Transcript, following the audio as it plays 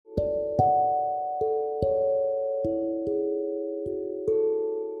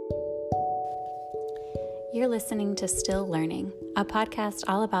You're listening to Still Learning, a podcast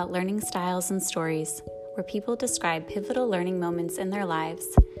all about learning styles and stories, where people describe pivotal learning moments in their lives,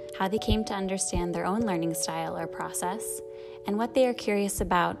 how they came to understand their own learning style or process, and what they are curious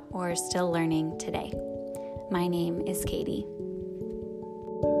about or are still learning today. My name is Katie.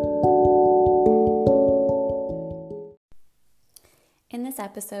 In this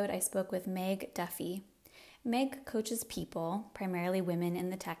episode, I spoke with Meg Duffy. Meg coaches people, primarily women in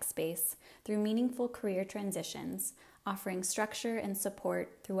the tech space, through meaningful career transitions, offering structure and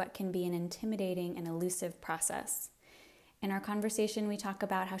support through what can be an intimidating and elusive process. In our conversation, we talk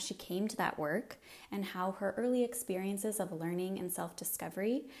about how she came to that work and how her early experiences of learning and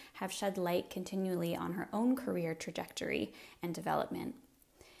self-discovery have shed light continually on her own career trajectory and development.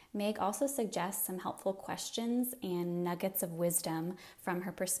 Meg also suggests some helpful questions and nuggets of wisdom from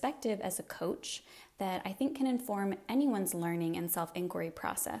her perspective as a coach that I think can inform anyone's learning and self-inquiry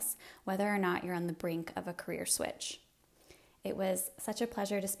process, whether or not you're on the brink of a career switch. It was such a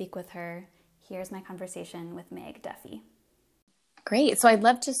pleasure to speak with her. Here's my conversation with Meg Duffy. Great. So I'd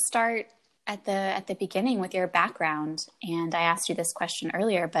love to start at the beginning with your background. And I asked you this question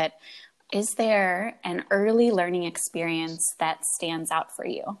earlier, but is there an early learning experience that stands out for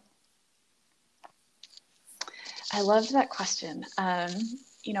you? I loved that question.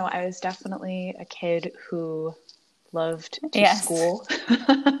 I was definitely a kid who loved to school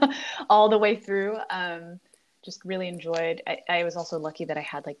all the way through. Just really enjoyed. I was also lucky that I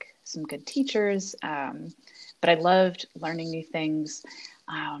had some good teachers, but I loved learning new things.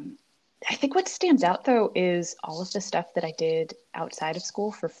 I think what stands out though is all of the stuff that I did outside of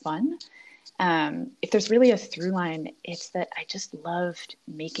school for fun. If there's really a through line, it's that I just loved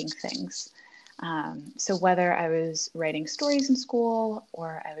making things. So whether I was writing stories in school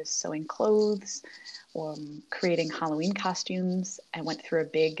or I was sewing clothes or creating Halloween costumes, I went through a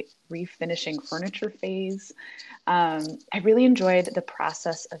big refinishing furniture phase. I really enjoyed the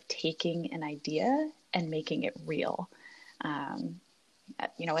process of taking an idea and making it real.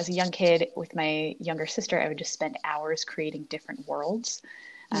 As a young kid with my younger sister, I would just spend hours creating different worlds.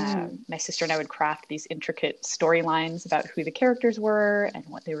 My sister and I would craft these intricate storylines about who the characters were and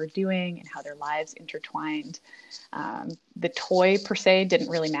what they were doing and how their lives intertwined. The toy per se didn't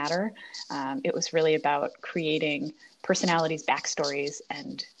really matter. It was really about creating personalities, backstories,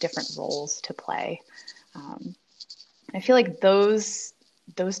 and different roles to play. I feel like those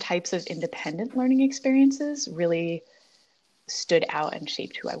types of independent learning experiences really stood out and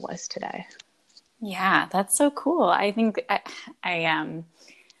shaped who I was today. Yeah, that's so cool. I think I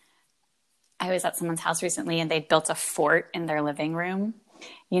was at someone's house recently and they built a fort in their living room,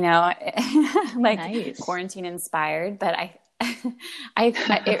 Nice. Quarantine inspired, but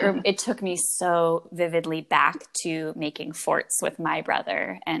it took me so vividly back to making forts with my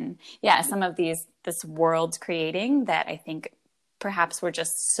brother. And yeah, some of this world creating that I think perhaps we're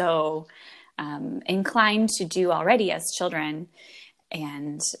just so inclined to do already as children.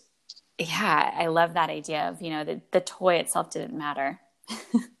 And yeah, I love that idea of, the toy itself didn't matter.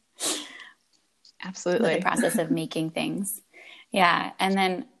 Absolutely. The process of making things. Yeah. And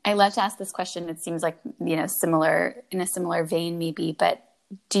then I love to ask this question. It seems like, similar in a similar vein maybe, but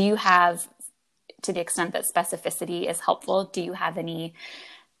do you have, to the extent that specificity is helpful, do you have any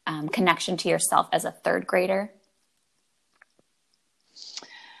connection to yourself as a third grader?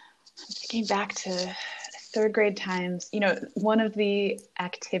 I'm thinking back to third grade times, one of the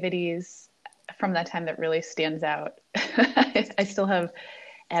activities from that time that really stands out, I still have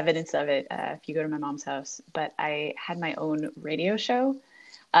evidence of it if you go to my mom's house, but I had my own radio show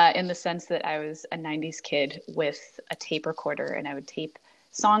in the sense that I was a 90s kid with a tape recorder and I would tape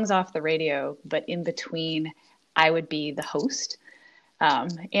songs off the radio, but in between I would be the host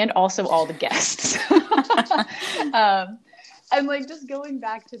and also all the guests. And just going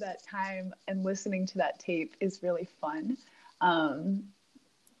back to that time and listening to that tape is really fun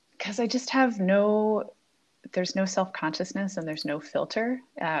because I just have there's no self-consciousness and there's no filter.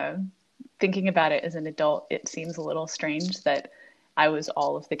 Thinking about it as an adult, it seems a little strange that I was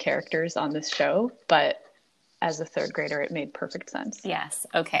all of the characters on this show, but as a third grader, it made perfect sense. Yes.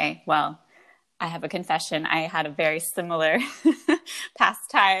 Okay. Well, I have a confession. I had a very similar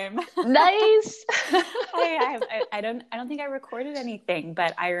pastime. Nice. I don't think I recorded anything,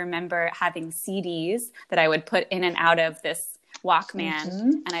 but I remember having CDs that I would put in and out of this Walkman,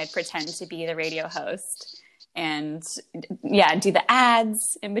 and I'd pretend to be the radio host. And yeah, do the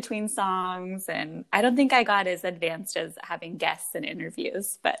ads in between songs. And I don't think I got as advanced as having guests and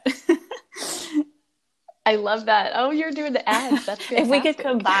interviews, but I love that. Oh, you're doing the ads. That's fantastic. If we could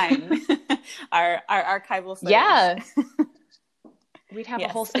combine our archival footage. Yeah. We'd have a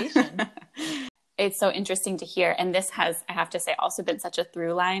whole station. it's so interesting to hear. And this has, I have to say, also been such a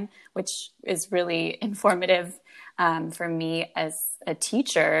through line, which is really informative for me as a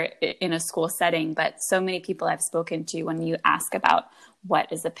teacher in a school setting. But so many people I've spoken to, when you ask about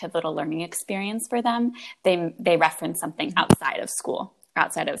what is a pivotal learning experience for them, they reference something outside of school, or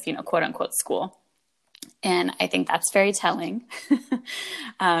outside of, quote unquote school. And I think that's very telling.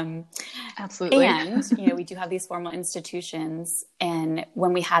 Absolutely. And, we do have these formal institutions, and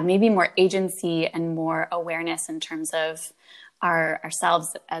when we have maybe more agency and more awareness in terms of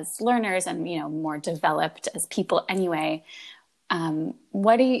ourselves as learners and, more developed as people anyway,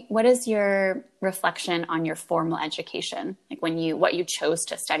 what is your reflection on your formal education? Like what you chose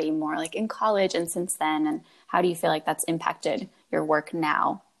to study more like in college and since then, and how do you feel like that's impacted your work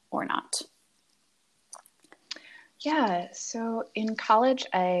now or not? Yeah, so in college,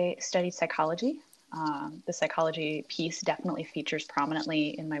 I studied psychology. The psychology piece definitely features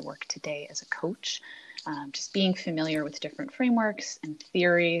prominently in my work today as a coach. Just being familiar with different frameworks and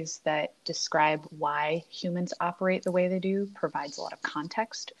theories that describe why humans operate the way they do provides a lot of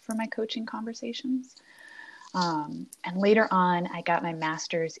context for my coaching conversations. And later on, I got my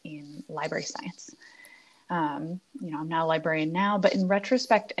master's in library science. I'm not a librarian now, but in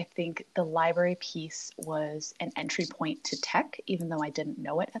retrospect, I think the library piece was an entry point to tech, even though I didn't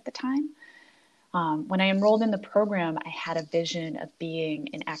know it at the time. When I enrolled in the program, I had a vision of being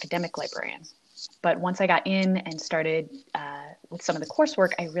an academic librarian. But once I got in and started with some of the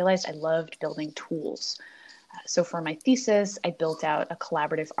coursework, I realized I loved building tools. So for my thesis, I built out a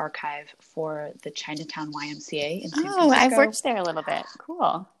collaborative archive for the Chinatown YMCA in San Francisco. Oh, I've worked there a little bit.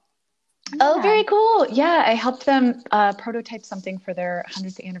 Cool. Oh, very cool. Yeah, I helped them prototype something for their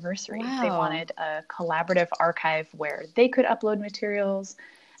 100th anniversary. Wow. They wanted a collaborative archive where they could upload materials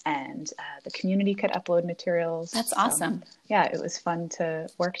and the community could upload materials. That's awesome. Yeah, it was fun to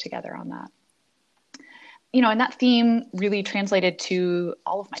work together on that. And that theme really translated to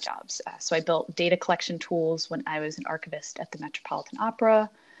all of my jobs. So I built data collection tools when I was an archivist at the Metropolitan Opera.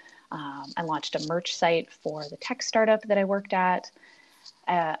 I launched a merch site for the tech startup that I worked at.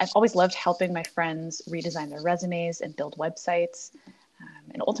 I've always loved helping my friends redesign their resumes and build websites.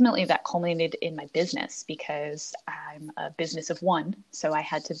 And ultimately that culminated in my business because I'm a business of one. So I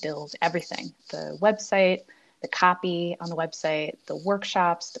had to build everything, the website, the copy on the website, the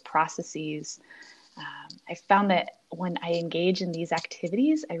workshops, the processes. I found that when I engage in these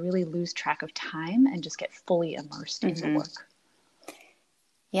activities, I really lose track of time and just get fully immersed in the work.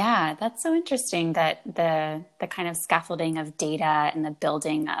 Yeah, that's so interesting that the kind of scaffolding of data and the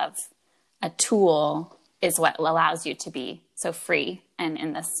building of a tool is what allows you to be so free and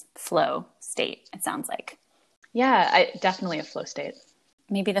in this flow state, it sounds like. Yeah, definitely a flow state.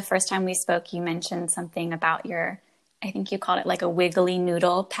 Maybe the first time we spoke, you mentioned something about I think you called it like a wiggly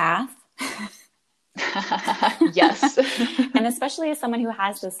noodle path. Yes. And especially as someone who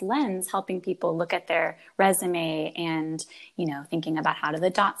has this lens helping people look at their resume and, thinking about how do the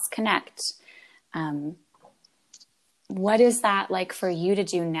dots connect. What is that like for you to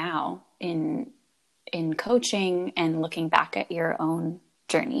do now in coaching and looking back at your own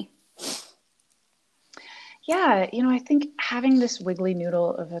journey? Yeah, I think having this wiggly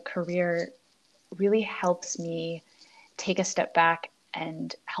noodle of a career really helps me take a step back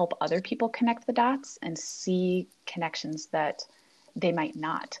and help other people connect the dots and see connections that they might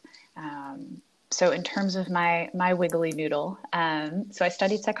not. So in terms of my wiggly noodle, so I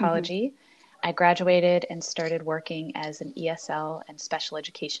studied psychology. Mm-hmm. I graduated and started working as an ESL and special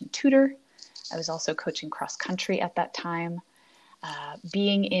education tutor. I was also coaching cross country at that time.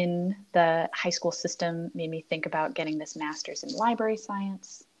 Being in the high school system made me think about getting this master's in library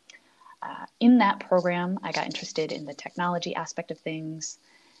science. In that program, I got interested in the technology aspect of things.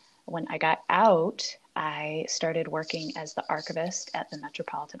 When I got out, I started working as the archivist at the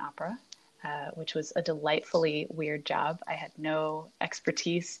Metropolitan Opera, which was a delightfully weird job. I had no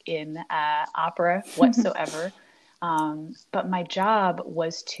expertise in opera whatsoever. But my job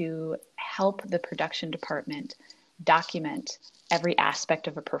was to help the production department document every aspect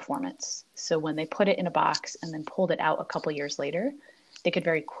of a performance. So when they put it in a box and then pulled it out a couple years later, they could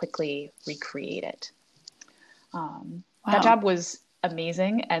very quickly recreate it. Wow. That job was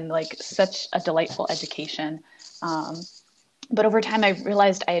amazing and like such a delightful education. But over time, I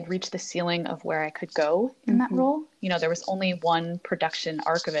realized I had reached the ceiling of where I could go in that role. There was only one production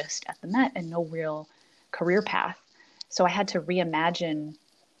archivist at the Met and no real career path. So I had to reimagine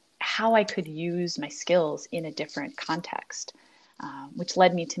how I could use my skills in a different context, which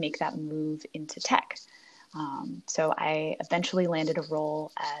led me to make that move into tech. So I eventually landed a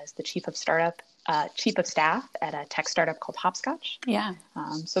role as the chief of staff at a tech startup called Hopscotch. Yeah.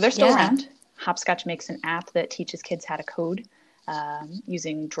 So they're still around. Hopscotch makes an app that teaches kids how to code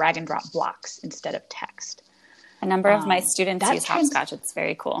using drag and drop blocks instead of text. A number of my students use Hopscotch. It's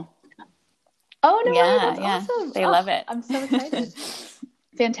very cool. Oh, no way. That's awesome. They love it. I'm so excited.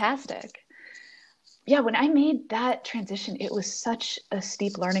 Fantastic. Yeah, when I made that transition, it was such a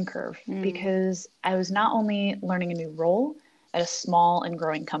steep learning curve because I was not only learning a new role at a small and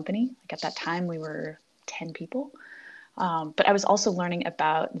growing company. Like at that time, we were 10 people. But I was also learning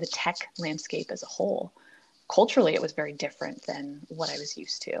about the tech landscape as a whole. Culturally, it was very different than what I was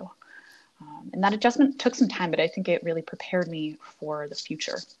used to. And that adjustment took some time, but I think it really prepared me for the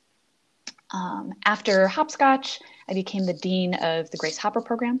future. After Hopscotch, I became the dean of the Grace Hopper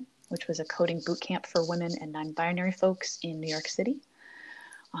program, which was a coding boot camp for women and non-binary folks in New York City.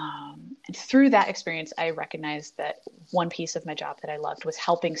 And through that experience, I recognized that one piece of my job that I loved was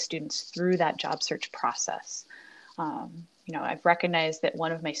helping students through that job search process. I've recognized that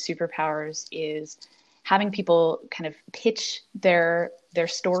one of my superpowers is having people kind of pitch their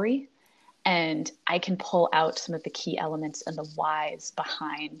story, and I can pull out some of the key elements and the whys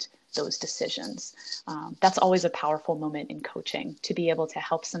behind those decisions. That's always a powerful moment in coaching, to be able to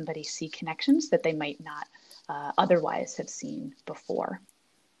help somebody see connections that they might not otherwise have seen before.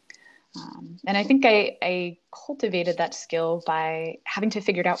 And I think I cultivated that skill by having to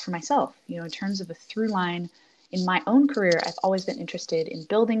figure it out for myself. In terms of a through line in my own career, I've always been interested in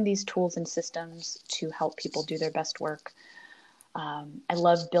building these tools and systems to help people do their best work. I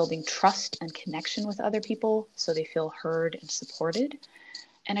love building trust and connection with other people so they feel heard and supported.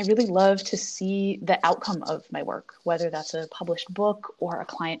 And I really love to see the outcome of my work, whether that's a published book or a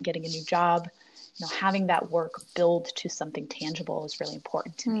client getting a new job. Having that work build to something tangible is really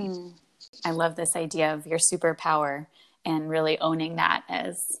important to me. I love this idea of your superpower and really owning that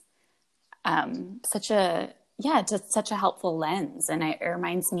as such a helpful lens. And it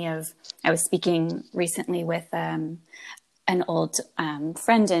reminds me of, I was speaking recently with an old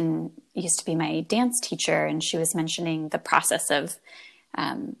friend, and used to be my dance teacher. And she was mentioning the process of,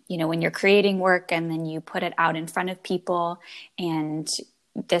 when you're creating work and then you put it out in front of people, and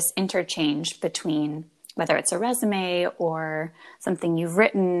this interchange between whether it's a resume or something you've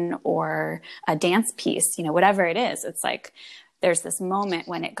written or a dance piece, whatever it is, it's like there's this moment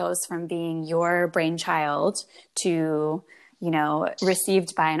when it goes from being your brainchild to,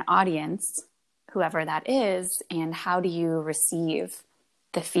 received by an audience, whoever that is, and how do you receive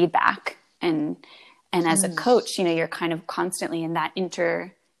the feedback? And as a coach, you're kind of constantly in that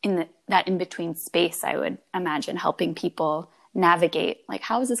that in-between space, I would imagine, helping people navigate, like,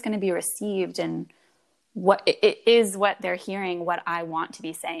 how is this going to be received, and what it is, what they're hearing, what I want to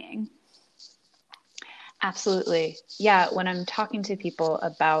be saying. Absolutely. Yeah. When I'm talking to people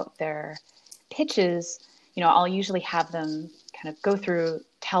about their pitches, I'll usually have them kind of go through,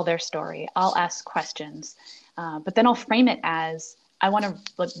 tell their story. I'll ask questions, but then I'll frame it as, I want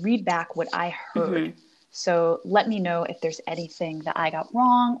to read back what I heard. So let me know if there's anything that I got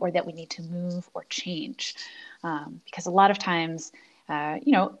wrong or that we need to move or change. Because a lot of times,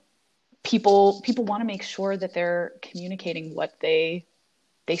 people want to make sure that they're communicating what they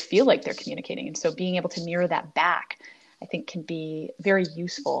feel like they're communicating. And so being able to mirror that back, I think, can be very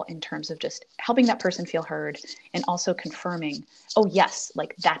useful in terms of just helping that person feel heard, and also confirming, oh yes,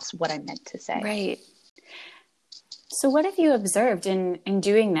 like that's what I meant to say. Right. So what have you observed in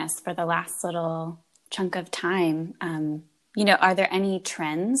doing this for the last little chunk of time? Are there any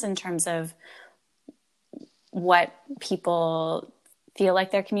trends in terms of what people feel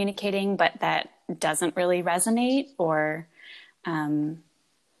like they're communicating, but that doesn't really resonate? Or,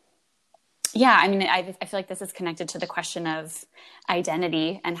 I feel like this is connected to the question of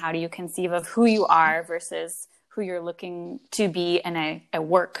identity, and how do you conceive of who you are versus who you're looking to be in a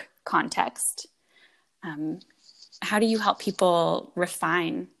work context. How do you help people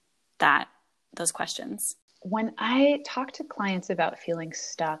refine those questions? When I talk to clients about feeling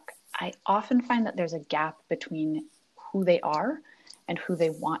stuck, I often find that there's a gap between who they are and who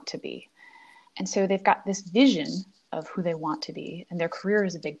they want to be. And so they've got this vision of who they want to be, and their career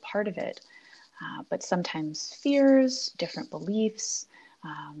is a big part of it. But sometimes fears, different beliefs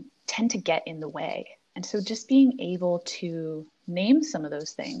tend to get in the way. And so just being able to name some of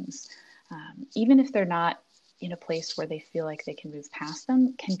those things, even if they're not in a place where they feel like they can move past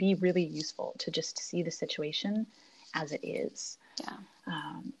them, can be really useful to just see the situation as it is. Yeah.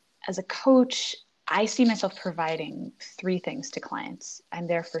 As a coach, I see myself providing 3 things to clients. I'm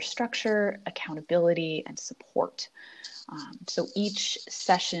there for structure, accountability, and support. So each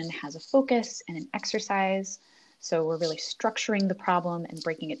session has a focus and an exercise. So we're really structuring the problem and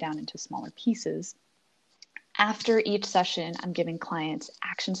breaking it down into smaller pieces. After each session, I'm giving clients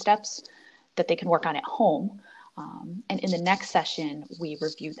action steps that they can work on at home. And in the next session, we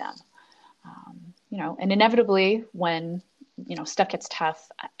review them. And inevitably when, stuff gets tough,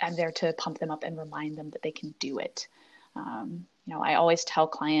 I'm there to pump them up and remind them that they can do it. I always tell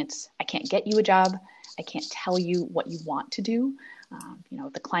clients, I can't get you a job. I can't tell you what you want to do.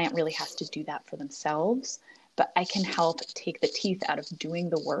 The client really has to do that for themselves, but I can help take the teeth out of doing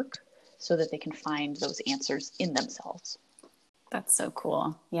the work so that they can find those answers in themselves. That's so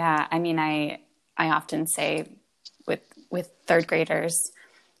cool. Yeah. I mean, I often say with third graders,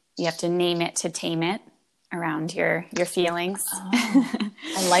 you have to name it to tame it around your feelings. Oh,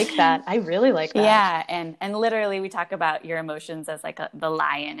 I like that. I really like that. Yeah. And literally we talk about your emotions as like the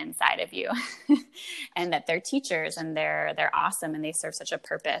lion inside of you and that they're teachers and they're awesome and they serve such a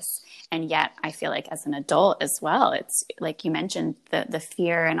purpose. And yet I feel like as an adult as well, it's like you mentioned, the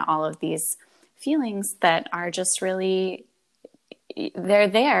fear and all of these feelings that are just really, they're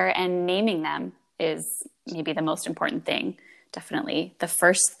there, and naming them is maybe the most important thing. Definitely the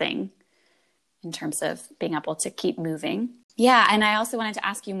first thing in terms of being able to keep moving. Yeah. And I also wanted to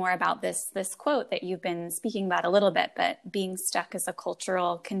ask you more about this quote that you've been speaking about a little bit, but being stuck is a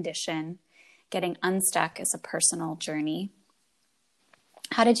cultural condition, getting unstuck is a personal journey.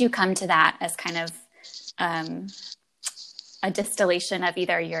 How did you come to that as kind of a distillation of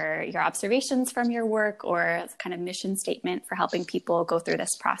either your observations from your work or kind of mission statement for helping people go through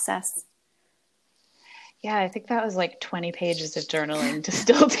this process? Yeah, I think that was like 20 pages of journaling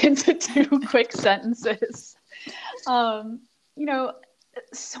distilled into 2 quick sentences. So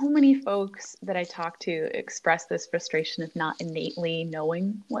many folks that I talk to express this frustration of not innately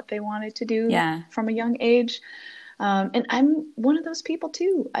knowing what they wanted to do from a young age. And I'm one of those people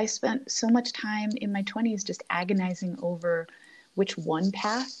too. I spent so much time in my 20s just agonizing over which one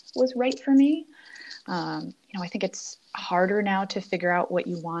path was right for me. I think it's harder now to figure out what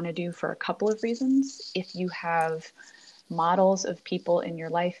you want to do for a couple of reasons. If you have models of people in your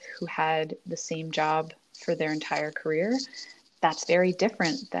life who had the same job for their entire career, that's very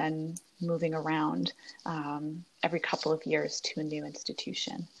different than moving around every couple of years to a new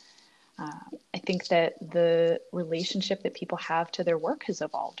institution. I think that the relationship that people have to their work has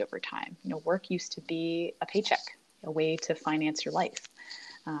evolved over time. Work used to be a paycheck, a way to finance your life.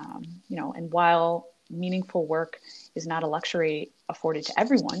 And while meaningful work is not a luxury afforded to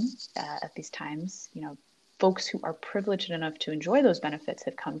everyone at these times, folks who are privileged enough to enjoy those benefits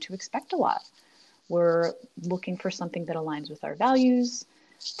have come to expect a lot. We're looking for something that aligns with our values,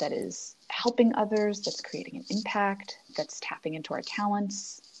 that is helping others, that's creating an impact, that's tapping into our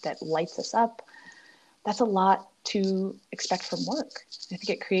talents, that lights us up. That's a lot to expect from work. I think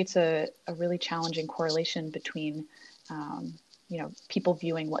it creates a really challenging correlation between people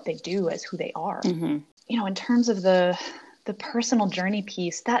viewing what they do as who they are. Mm-hmm. In terms of the personal journey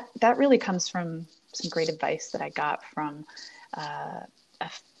piece, that really comes from some great advice that I got from a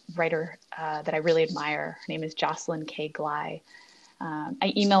writer that I really admire. Her name is Jocelyn K. Glei.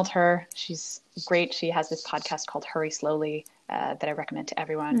 I emailed her. She's great. She has this podcast called Hurry Slowly that I recommend to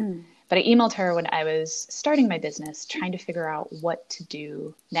everyone. But I emailed her when I was starting my business, trying to figure out what to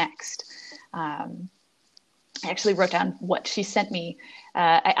do next. I actually wrote down what she sent me.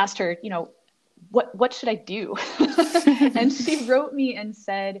 I asked her, what should I do? And she wrote me and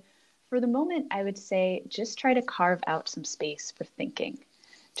said, for the moment, I would say just try to carve out some space for thinking.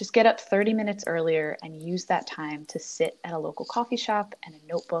 Just get up 30 minutes earlier and use that time to sit at a local coffee shop and a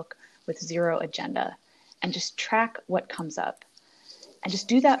notebook with zero agenda and just track what comes up. And just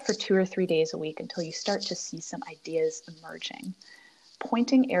do that for 2 or 3 days a week until you start to see some ideas emerging.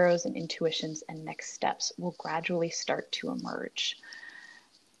 Pointing arrows and intuitions and next steps will gradually start to emerge.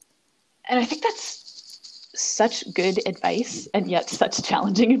 And I think that's such good advice and yet such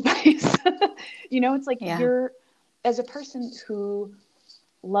challenging advice. It's like you're, as a person who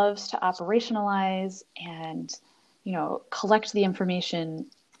loves to operationalize and, collect the information,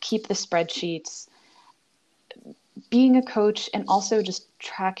 keep the spreadsheets, being a coach and also just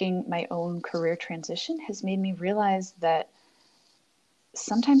tracking my own career transition has made me realize that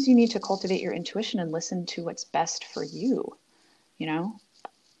sometimes you need to cultivate your intuition and listen to what's best for you.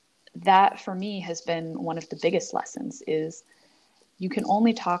 That for me has been one of the biggest lessons is you can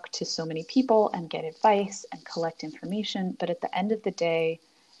only talk to so many people and get advice and collect information. But at the end of the day,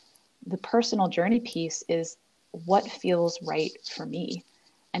 the personal journey piece is what feels right for me.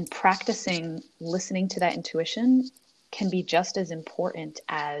 And practicing listening to that intuition can be just as important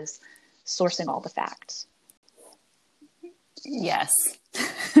as sourcing all the facts. Yes.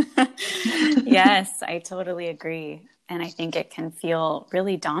 Yes, I totally agree. And I think it can feel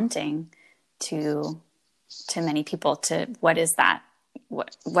really daunting to many people to what is that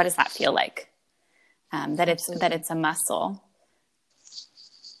what does that feel like? That it's a muscle.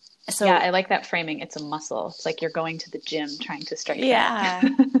 So yeah, I like that framing. It's a muscle. It's like you're going to the gym trying to strengthen yeah,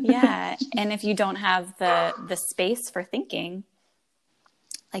 it. yeah. And if you don't have the space for thinking,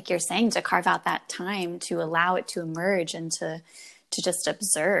 like you're saying, to carve out that time to allow it to emerge and to just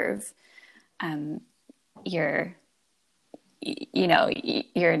observe, you're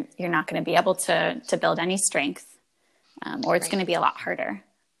not going to be able to build any strength, or it's going to be a lot harder.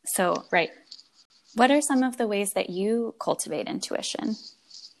 So, right. What are some of the ways that you cultivate intuition?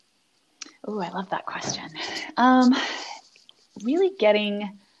 Oh, I love that question. Really getting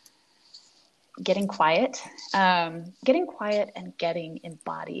quiet, and getting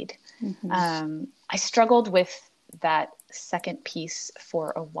embodied. Mm-hmm. I struggled with that second piece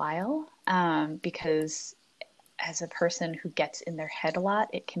for a while, because as a person who gets in their head a lot,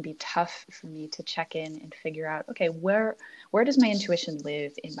 it can be tough for me to check in and figure out, okay, where does my intuition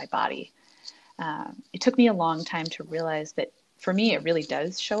live in my body? It took me a long time to realize that for me, it really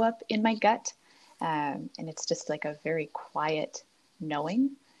does show up in my gut. And it's just like a very quiet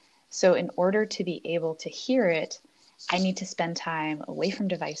knowing. So in order to be able to hear it, I need to spend time away from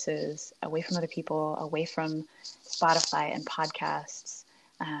devices, away from other people, away from Spotify and podcasts.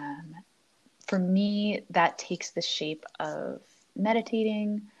 For me, that takes the shape of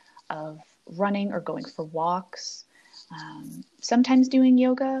meditating, of running or going for walks, sometimes doing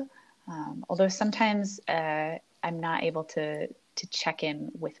yoga, although sometimes I'm not able to check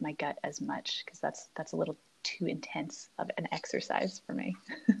in with my gut as much because that's a little too intense of an exercise for me.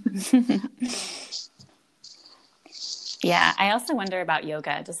 Yeah, I also wonder about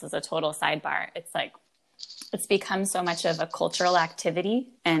yoga, just as a total sidebar. It's like, it's become so much of a cultural activity,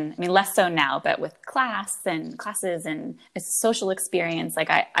 and I mean, less so now, but with classes and it's a social experience.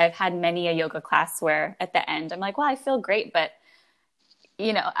 Like I've had many a yoga class where at the end I'm like, well, I feel great, but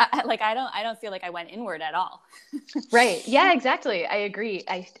I don't feel like I went inward at all. Right. Yeah, exactly. I agree.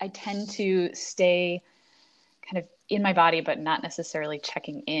 I tend to stay kind of in my body, but not necessarily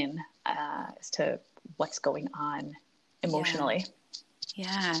checking in as to what's going on emotionally.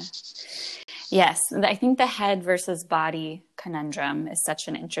 Yeah. Yes. I think the head versus body conundrum is such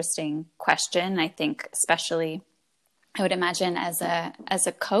an interesting question. I think especially, I would imagine as a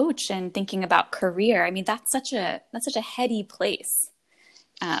coach and thinking about career, I mean, that's such a heady place.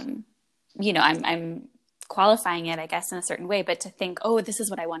 I'm qualifying it, I guess, in a certain way, but to think, oh, this is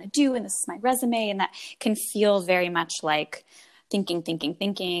what I want to do, and this is my resume, and that can feel very much like thinking,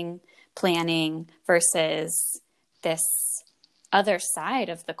 planning, versus this other side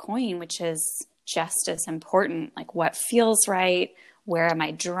of the coin, which is just as important, like what feels right, where am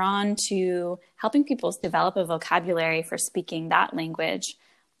I drawn to, helping people develop a vocabulary for speaking that language,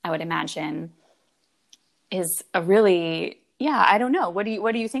 I would imagine, is a really, I don't know. What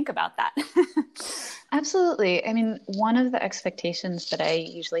do you think about that? Absolutely. I mean, one of the expectations that I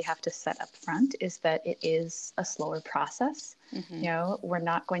usually have to set up front is that it is a slower process. Mm-hmm. We're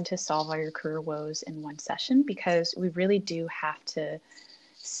not going to solve all your career woes in one session, because we really do have to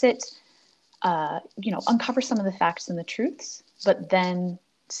sit, uncover some of the facts and the truths, but then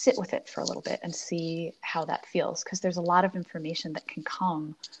sit with it for a little bit and see how that feels. Because there's a lot of information that can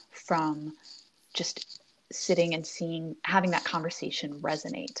come from just sitting and having that conversation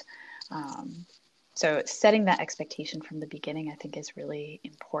resonate. So setting that expectation from the beginning, I think, is really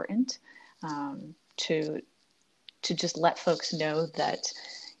important, to just let folks know that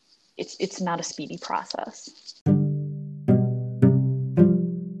it's not a speedy process.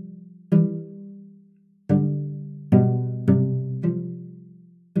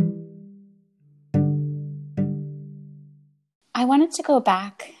 I wanted to go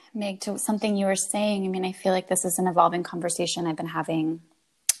back, Meg, to something you were saying. I mean, I feel like this is an evolving conversation I've been having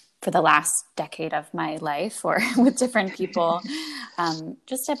for the last decade of my life, or with different people,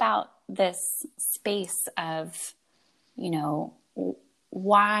 just about this space of,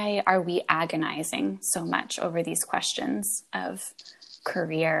 why are we agonizing so much over these questions of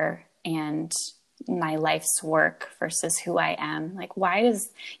career and my life's work versus who I am? Like, why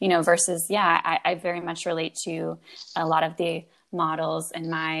is, versus, I very much relate to a lot of the models in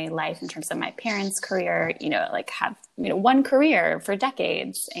my life in terms of my parents' career, have, one career for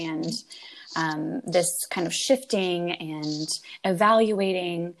decades, and this kind of shifting and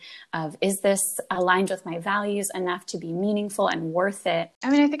evaluating of, is this aligned with my values enough to be meaningful and worth it? I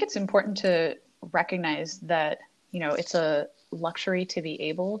mean, I think it's important to recognize that, it's a luxury to be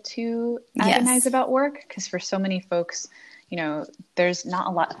able to agonize about work, because for so many folks, there's not a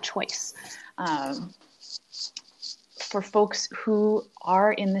lot of choice. For folks who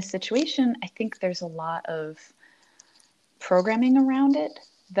are in this situation, I think there's a lot of programming around it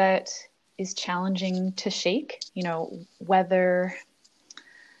that is challenging to shake, whether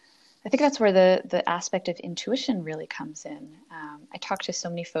I think that's where the aspect of intuition really comes in. I talk to so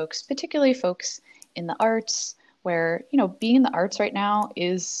many folks, particularly folks in the arts, where, being in the arts right now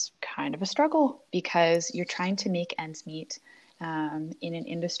is kind of a struggle because you're trying to make ends meet in an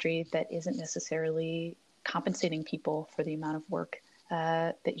industry that isn't necessarily compensating people for the amount of work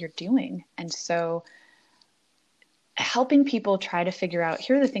that you're doing. And so helping people try to figure out,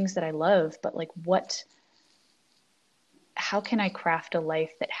 here are the things that I love, but like how can I craft a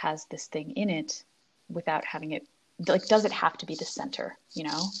life that has this thing in it without having it, like, does it have to be the center?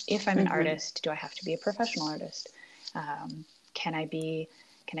 If I'm an artist, do I have to be a professional artist? Can I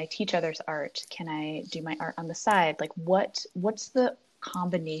teach others art? Can I do my art on the side? Like what's the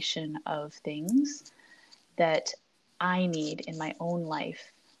combination of things that I need in my own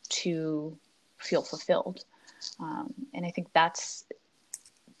life to feel fulfilled? And I think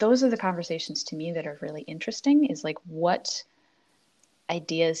those are the conversations to me that are really interesting, is like, what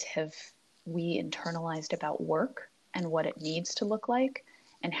ideas have we internalized about work and what it needs to look like?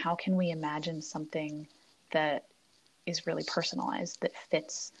 And how can we imagine something that is really personalized, that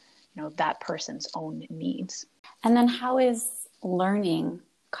fits, that person's own needs? And then how is learning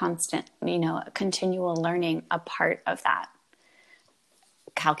continual learning a part of that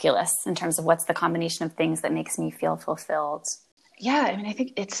calculus in terms of what's the combination of things that makes me feel fulfilled? Yeah, I mean, I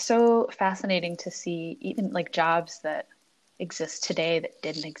think it's so fascinating to see even like jobs that exist today that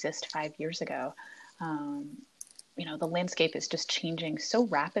didn't exist 5 years ago. The landscape is just changing so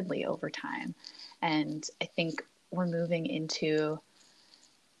rapidly over time. And I think we're moving into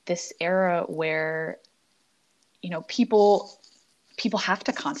this era where, people have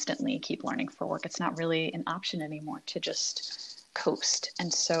to constantly keep learning for work. It's not really an option anymore to just coast.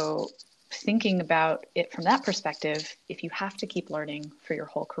 And so thinking about it from that perspective, if you have to keep learning for your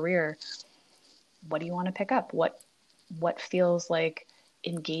whole career, what do you want to pick up? What feels like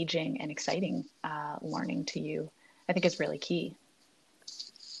engaging and exciting learning to you, I think is really key.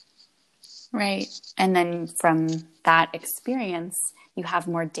 Right. And then from that experience, you have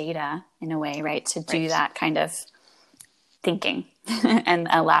more data in a way, right, to do that kind of thinking and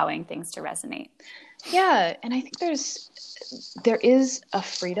allowing things to resonate. Yeah. And I think there is a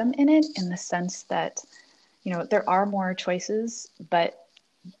freedom in it, in the sense that, there are more choices, but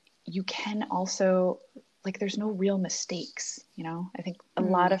you can also, like, there's no real mistakes. I think a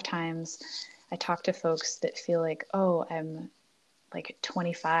lot of times I talk to folks that feel like, oh, I'm like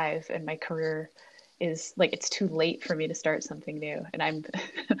 25 and my career is like, it's too late for me to start something new. And I'm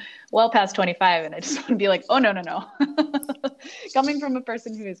well past 25, and I just want to be like, oh, no. Coming from a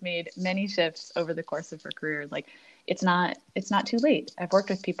person who has made many shifts over the course of her career, like, it's not too late. I've worked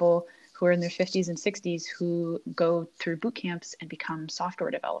with people who are in their 50s and 60s who go through boot camps and become software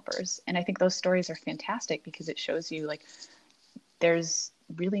developers. And I think those stories are fantastic because it shows you, like, there's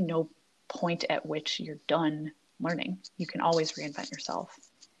really no point at which you're done learning. You can always reinvent yourself.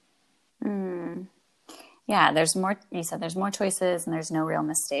 Yeah, there's more. You said there's more choices and there's no real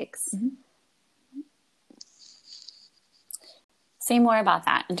mistakes. Say more about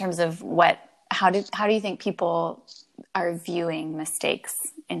that in terms of how do you think people are viewing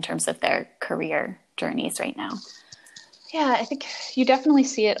mistakes in terms of their career journeys right now? Yeah, I think you definitely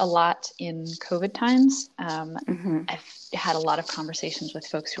see it a lot in COVID times. I've had a lot of conversations with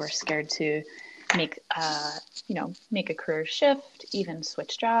folks who are scared to make a career shift, even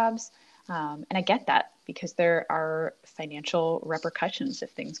switch jobs. And I get that, because there are financial repercussions if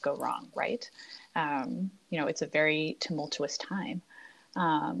things go wrong, right? It's a very tumultuous time.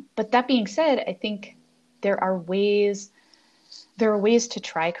 But that being said, I think there are ways to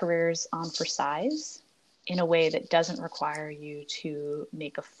try careers on for size in a way that doesn't require you to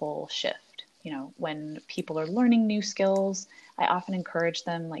make a full shift. When people are learning new skills, I often encourage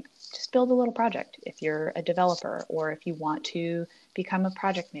them, like, just build a little project. If you're a developer, or if you want to become a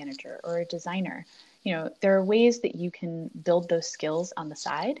project manager or a designer, there are ways that you can build those skills on the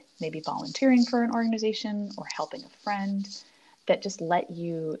side, maybe volunteering for an organization or helping a friend, that just let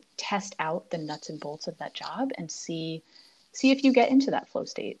you test out the nuts and bolts of that job and see if you get into that flow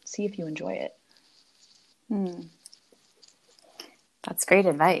state, see if you enjoy it. That's great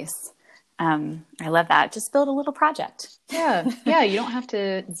advice. I love that. Just build a little project. Yeah. You don't have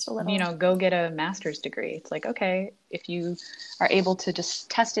to, go get a master's degree. It's like, okay, if you are able to just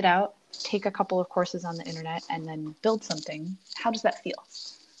test it out, take a couple of courses on the internet, and then build something, how does that feel?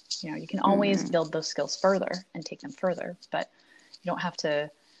 You can always build those skills further and take them further, but you don't have to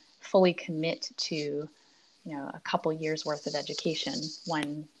fully commit to, a couple years worth of education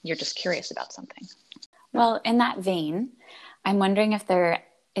when you're just curious about something. Well, in that vein, I'm wondering if there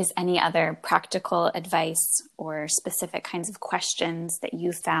is any other practical advice or specific kinds of questions that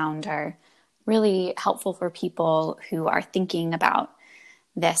you found are really helpful for people who are thinking about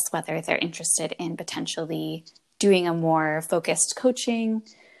this, whether they're interested in potentially doing a more focused coaching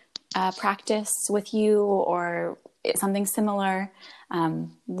practice with you or something similar.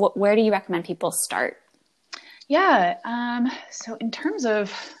 Where do you recommend people start? Yeah. So in terms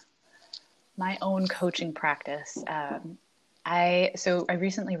of my own coaching practice, I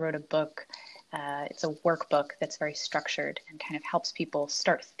recently wrote a book. It's a workbook that's very structured and kind of helps people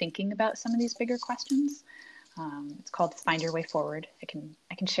start thinking about some of these bigger questions. It's called Find Your Way Forward. I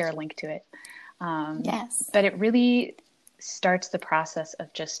can share a link to it. Yes. But it really starts the process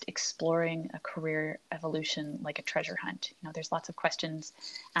of just exploring a career evolution like a treasure hunt. There's lots of questions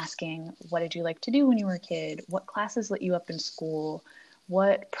asking, what did you like to do when you were a kid? What classes lit you up in school?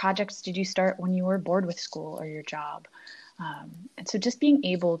 What projects did you start when you were bored with school or your job? And so just being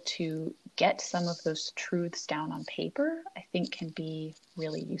able to get some of those truths down on paper, I think can be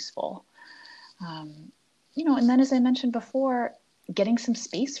really useful. And then as I mentioned before, getting some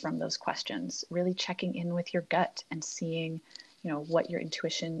space from those questions, really checking in with your gut and seeing, what your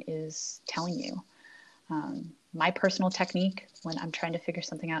intuition is telling you. My personal technique when I'm trying to figure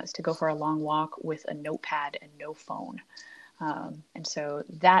something out is to go for a long walk with a notepad and no phone. And so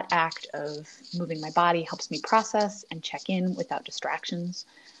that act of moving my body helps me process and check in without distractions.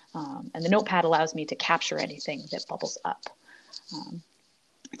 And the notepad allows me to capture anything that bubbles up.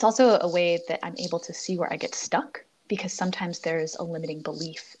 It's also a way that I'm able to see where I get stuck, because sometimes there's a limiting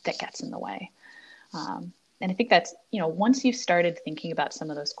belief that gets in the way. And I think that's, once you've started thinking about some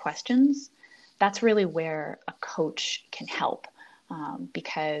of those questions, that's really where a coach can help,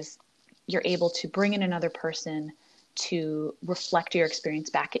 because you're able to bring in another person to reflect your experience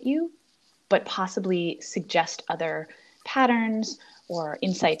back at you, but possibly suggest other patterns or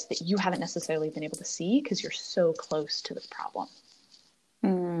insights that you haven't necessarily been able to see because you're so close to the problem.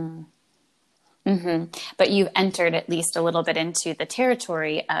 Mm-hmm. But you've entered at least a little bit into the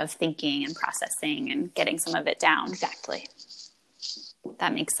territory of thinking and processing and getting some of it down. Exactly.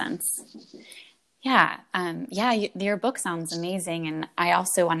 That makes sense. Yeah. Your book sounds amazing. And I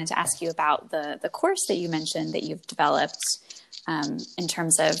also wanted to ask you about the course that you mentioned that you've developed, in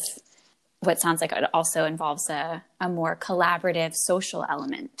terms of what sounds like it also involves a more collaborative social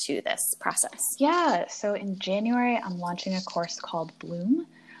element to this process. Yeah. So in January, I'm launching a course called Bloom.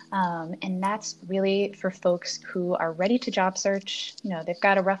 And that's really for folks who are ready to job search. They've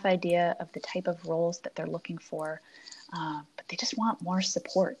got a rough idea of the type of roles that they're looking for, but they just want more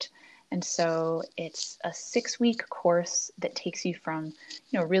support. And so it's a 6-week course that takes you from,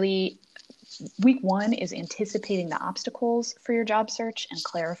 really week 1 is anticipating the obstacles for your job search and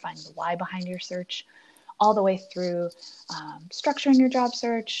clarifying the why behind your search, all the way through structuring your job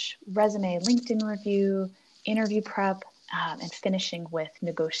search, resume, LinkedIn review, interview prep, and finishing with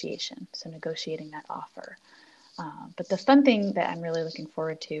negotiation, so negotiating that offer. But the fun thing that I'm really looking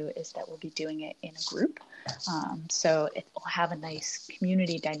forward to is that we'll be doing it in a group. So it will have a nice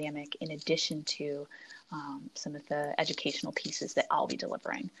community dynamic in addition to some of the educational pieces that I'll be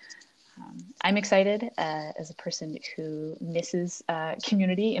delivering. I'm excited as a person who misses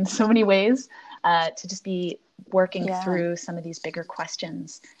community in so many ways to just be working through some of these bigger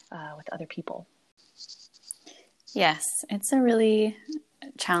questions with other people. Yes, it's a really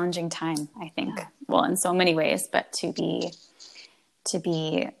challenging time, I think. Yeah. Well, in so many ways, but to be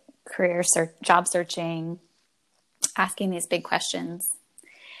job searching, asking these big questions.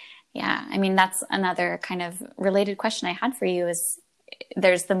 Yeah, I mean, that's another kind of related question I had for you is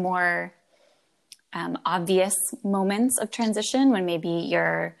there's the more obvious moments of transition when maybe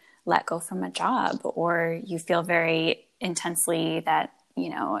you're let go from a job or you feel very intensely that,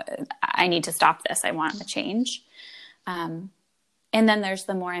 I need to stop this. I want a change. And then there's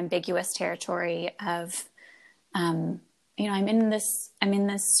the more ambiguous territory of, I'm in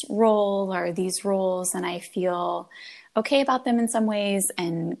this role or these roles and I feel okay about them in some ways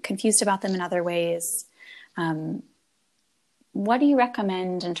and confused about them in other ways. What do you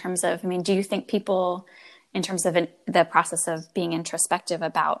recommend in terms of, do you think people, in terms of the process of being introspective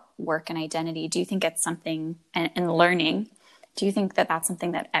about work and identity, do you think it's something, and learning, do you think that that's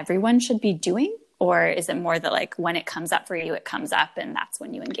something that everyone should be doing? Or is it more that like when it comes up for you, it comes up and that's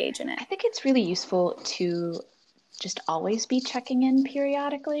when you engage in it? I think it's really useful to just always be checking in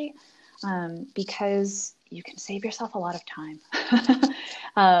periodically, because you can save yourself a lot of time.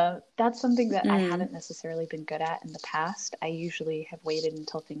 That's something that I haven't necessarily been good at in the past. I usually have waited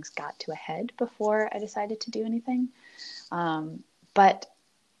until things got to a head before I decided to do anything. But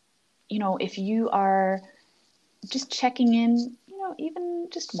if you are just checking in, even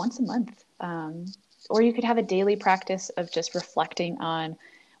just once a month, or you could have a daily practice of just reflecting on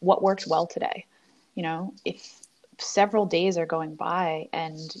what worked well today. If several days are going by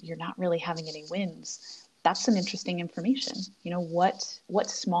and you're not really having any wins, that's some interesting information. What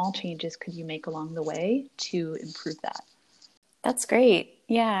small changes could you make along the way to improve that? That's great.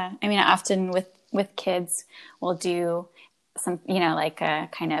 Yeah. I mean, often with kids, we'll do some, like a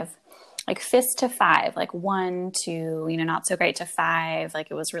kind of like fist to 5, like 1 to, not so great to 5, like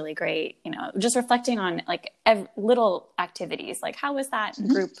it was really great, just reflecting on like little activities, like how was that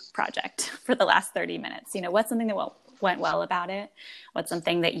group project for the last 30 minutes? What's something that went well about it? What's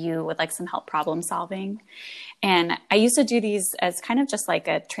something that you would like some help problem solving? And I used to do these as kind of just like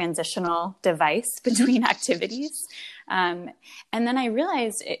a transitional device between activities. And then I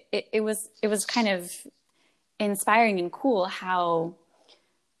realized it was kind of inspiring and cool how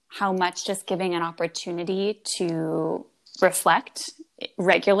much just giving an opportunity to reflect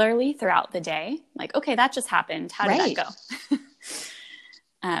regularly throughout the day, like, okay, that just happened. How did that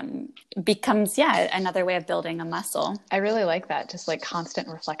go? Becomes, another way of building a muscle. I really like that. Just like constant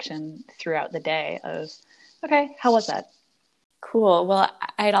reflection throughout the day of, okay, how was that? Cool. Well,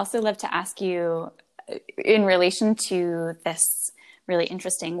 I'd also love to ask you in relation to this really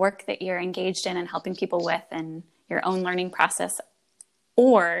interesting work that you're engaged in and helping people with and your own learning process,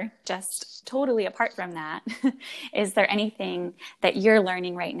 or just totally apart from that, is there anything that you're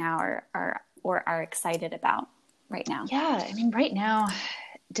learning right now or are excited about right now? Yeah, I mean, right now,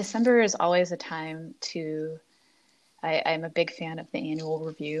 December is always a time I'm a big fan of the annual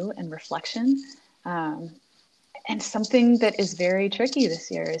review and reflection. And something that is very tricky this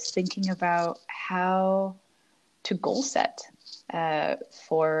year is thinking about how to goal set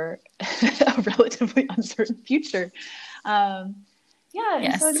for a relatively uncertain future. And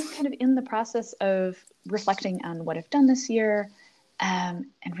so I'm just kind of in the process of reflecting on what I've done this year, and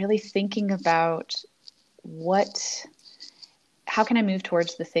really thinking about how can I move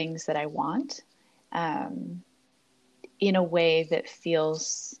towards the things that I want, in a way that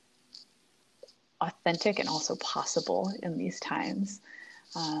feels authentic and also possible in these times.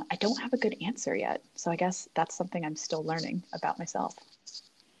 I don't have a good answer yet. So I guess that's something I'm still learning about myself.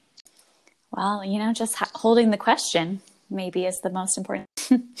 Well, just holding the question maybe is the most important.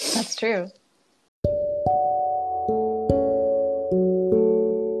 That's true.